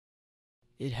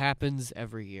It happens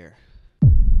every year.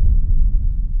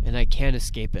 And I can't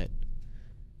escape it.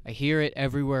 I hear it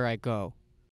everywhere I go.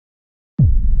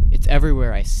 It's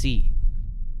everywhere I see.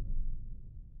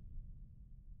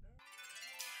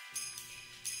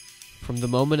 From the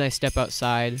moment I step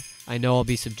outside, I know I'll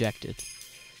be subjected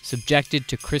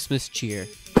to Christmas cheer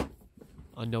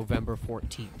on November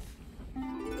 14th.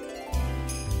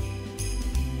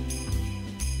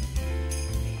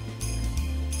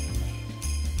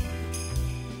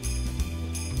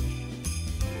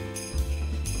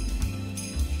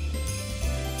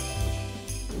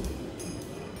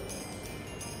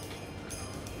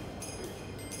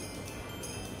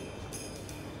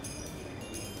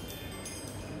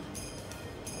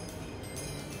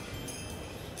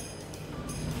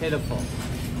 Pitiful.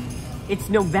 It's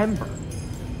November.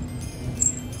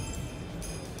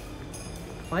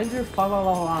 Find your fa la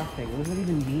la la thing. What does it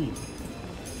even mean?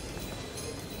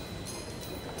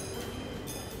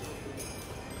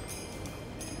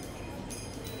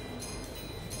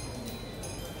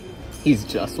 He's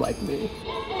just like me.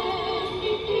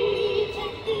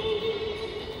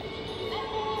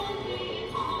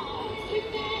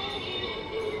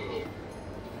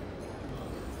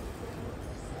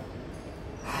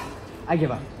 I give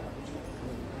up.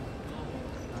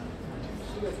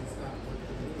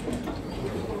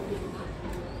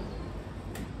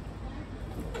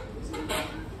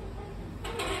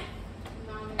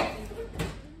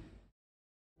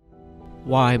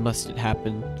 Why must it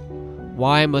happen?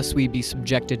 Why must we be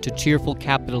subjected to cheerful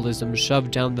capitalism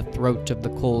shoved down the throat of the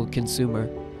cold consumer?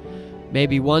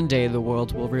 Maybe one day the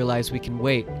world will realize we can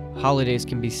wait. Holidays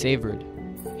can be savored,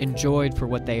 enjoyed for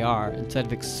what they are, instead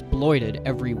of exploited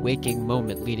every waking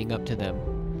moment leading up to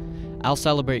them. I'll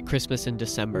celebrate Christmas in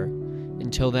December.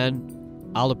 Until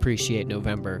then, I'll appreciate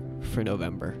November for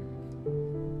November.